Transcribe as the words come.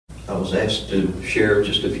I was asked to share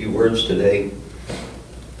just a few words today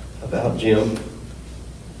about Jim,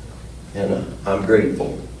 and I'm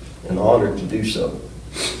grateful and honored to do so.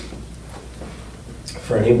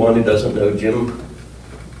 For anyone who doesn't know, Jim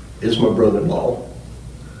is my brother-in-law.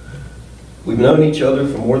 We've known each other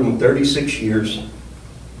for more than 36 years,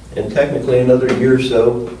 and technically another year or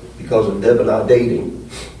so because of Deb and I dating.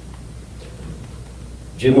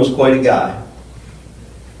 Jim was quite a guy.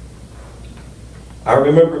 I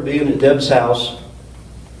remember being at Deb's house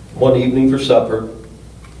one evening for supper,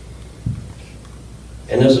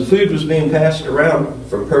 and as the food was being passed around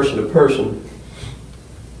from person to person,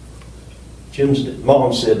 Jim's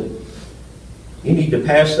mom said, "You need to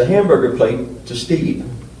pass the hamburger plate to Steve."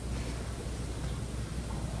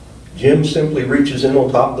 Jim simply reaches in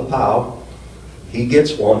on top of the pile, he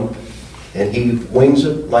gets one, and he wings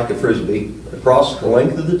it like a frisbee across the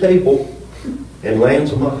length of the table and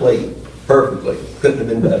lands on my plate perfectly. Couldn't have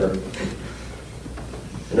been better.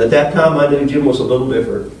 And at that time I knew Jim was a little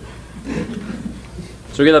different.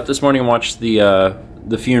 So we got up this morning and watched the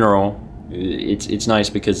funeral. It's nice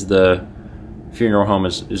because the funeral home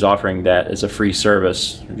is offering that as a free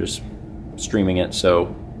service. They're just streaming it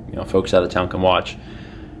so folks out of town can watch.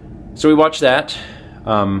 So we watched that.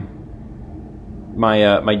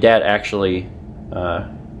 My dad actually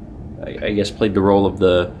I guess played the role of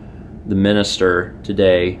the minister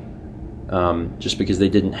today, just because they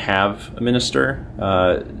didn't have a minister.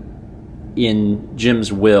 In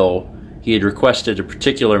Jim's will, he had requested a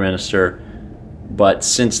particular minister, but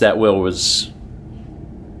since that will was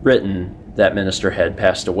written, that minister had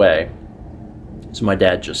passed away. So my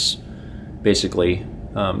dad just basically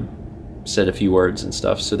said a few words and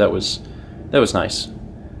stuff. So that was nice,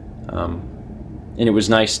 and it was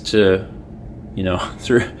nice to,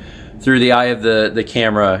 through the eye of the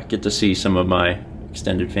camera, get to see some of my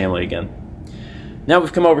extended family again. Now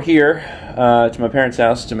we've come over here to my parents'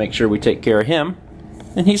 house to make sure we take care of him,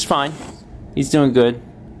 and he's fine. He's doing good.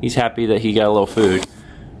 He's happy that he got a little food.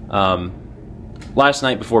 Last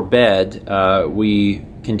night before bed, we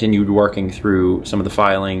continued working through some of the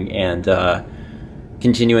filing and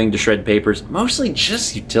continuing to shred papers, mostly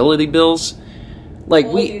just utility bills. Like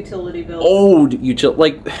utility bills.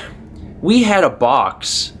 Like we had a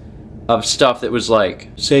box of stuff that was like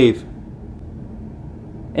save.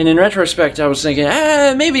 And in retrospect, I was thinking,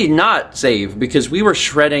 maybe not save, because we were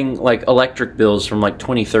shredding like electric bills from like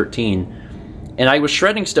 2013. And I was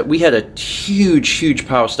shredding stuff. We had a huge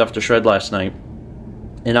pile of stuff to shred last night.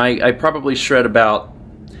 And I probably shred about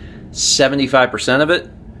 75% of it.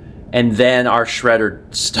 And then our shredder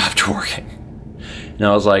stopped working. And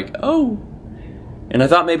I was like, oh. And I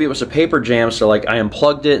thought maybe it was a paper jam, so like I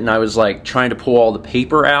unplugged it and I was like trying to pull all the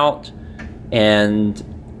paper out. And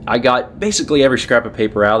I got basically every scrap of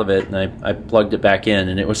paper out of it, and I plugged it back in,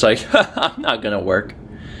 and it was like, I'm not going to work.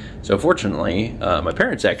 So fortunately, my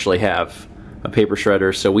parents actually have a paper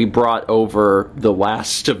shredder, so we brought over the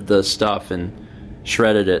last of the stuff and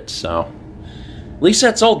shredded it. So at least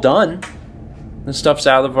that's all done. The stuff's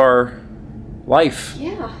out of our life.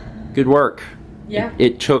 Yeah. Good work. Yeah.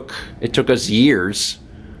 It took us years,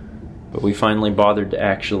 but we finally bothered to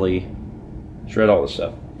actually shred all the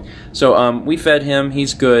stuff. So we fed him.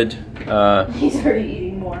 He's good. He's already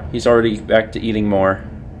eating more. He's already back to eating more.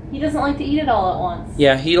 He doesn't like to eat it all at once.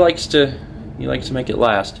 Yeah, he likes to make it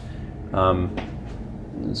last.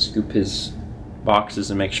 Scoop his boxes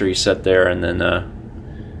and make sure he's set there, and then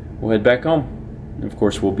we'll head back home. And of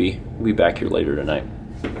course, we'll be back here later tonight.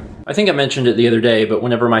 I think I mentioned it the other day, but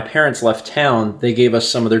whenever my parents left town, they gave us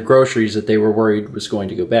some of their groceries that they were worried was going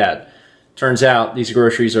to go bad. Turns out these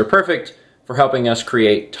groceries are perfect for helping us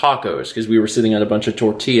create tacos, because we were sitting on a bunch of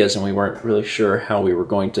tortillas and we weren't really sure how we were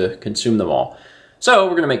going to consume them all. So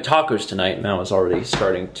we're going to make tacos tonight, and Mal is already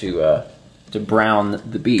starting to brown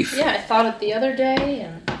the beef. Yeah, I thought it the other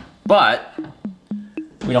day. But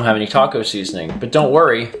we don't have any taco seasoning. But don't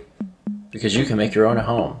worry, because you can make your own at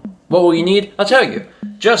home. What will you need? I'll tell you.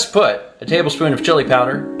 Just put a tablespoon of chili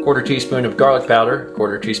powder, quarter teaspoon of garlic powder,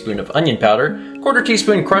 quarter teaspoon of onion powder, quarter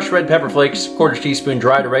teaspoon crushed red pepper flakes, quarter teaspoon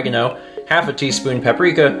dried oregano, half a teaspoon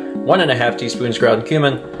paprika, 1.5 teaspoons ground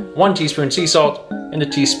cumin, 1 teaspoon sea salt, and a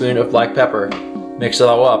teaspoon of black pepper. Mix it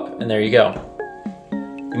all up, and there you go.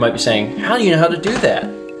 You might be saying, how do you know how to do that?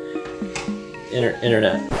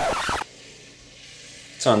 Internet.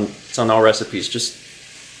 It's on all recipes. Just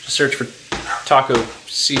search for taco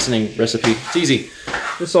seasoning recipe. It's easy.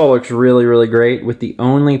 This all looks really, really great, with the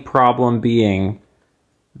only problem being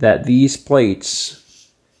that these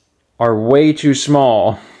plates are way too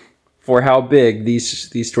small for how big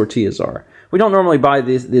these tortillas are. We don't normally buy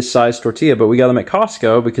this size tortilla, but we got them at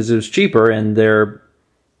Costco because it was cheaper, and they're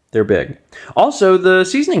They're big. Also, the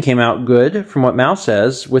seasoning came out good, from what Mal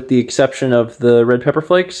says, with the exception of the red pepper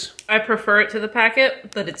flakes. I prefer it to the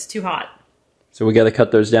packet, but it's too hot. So we got to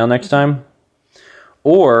cut those down next time.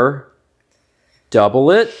 Or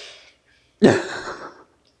double it.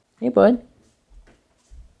 Hey, bud.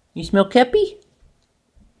 You smell Kepi?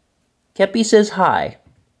 Kepi says hi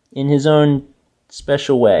in his own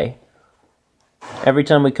special way. Every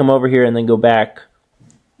time we come over here and then go back,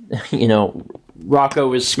 you know,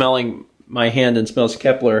 Rocko is smelling my hand and smells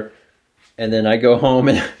Kepler, and then I go home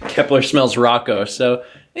and Kepler smells Rocko. So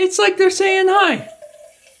it's like they're saying hi.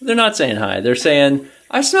 They're not saying hi. They're saying,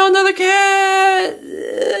 I smell another cat.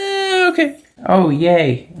 Okay. Oh,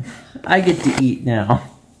 yay. I get to eat now.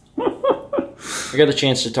 I got a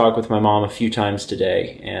chance to talk with my mom a few times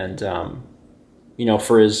today, and, you know,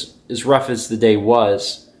 for as rough as the day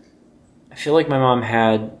was, I feel like my mom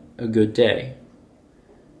had a good day.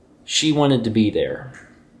 She wanted to be there,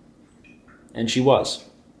 and she was.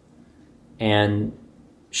 And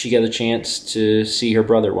she got a chance to see her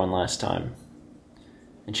brother one last time.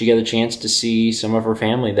 And she got a chance to see some of her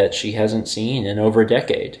family that she hasn't seen in over a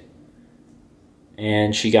decade.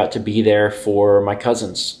 And she got to be there for my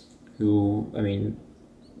cousins, who, I mean,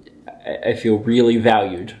 I feel really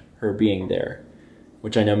valued her being there,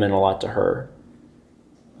 which I know meant a lot to her.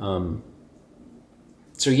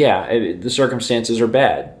 So yeah, the circumstances are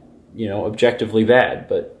bad, you know, objectively bad,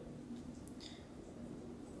 but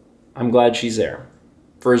I'm glad she's there.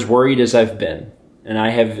 For as worried as I've been, and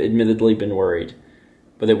I have admittedly been worried,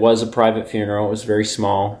 but it was a private funeral. It was very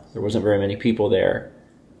small. There wasn't very many people there,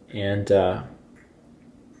 and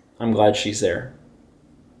I'm glad she's there.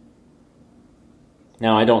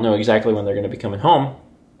 Now, I don't know exactly when they're going to be coming home,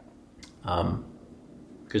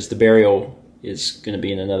 because the burial is going to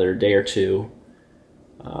be in another day or two,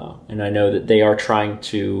 and I know that they are trying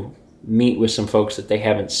to meet with some folks that they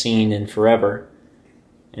haven't seen in forever.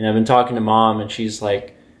 And I've been talking to Mom, and she's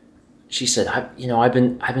like, she said, I've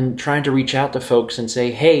been trying to reach out to folks and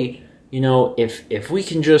say, hey, you know, if we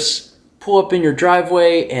can just pull up in your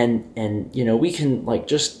driveway and you know, we can like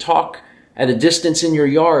just talk at a distance in your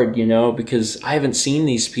yard, you know, because I haven't seen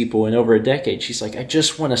these people in over a decade. She's like, I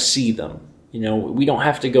just want to see them. You know, we don't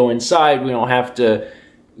have to go inside. We don't have to,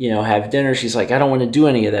 you know, have dinner. She's like, I don't want to do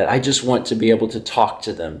any of that. I just want to be able to talk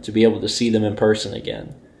to them, to be able to see them in person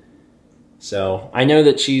again. So I know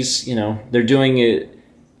that she's, you know, they're doing it.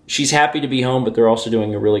 She's happy to be home, but they're also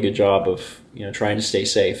doing a really good job of, you know, trying to stay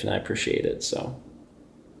safe, and I appreciate it. So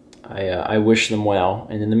I wish them well.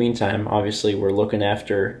 And in the meantime, obviously, we're looking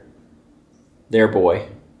after their boy,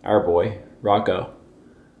 our boy, Rocko.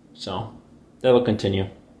 So that'll continue.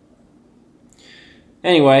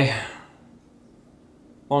 Anyway,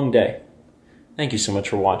 long day. Thank you so much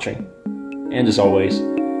for watching. And as always,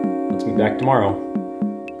 let's meet back tomorrow,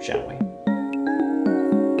 shall we?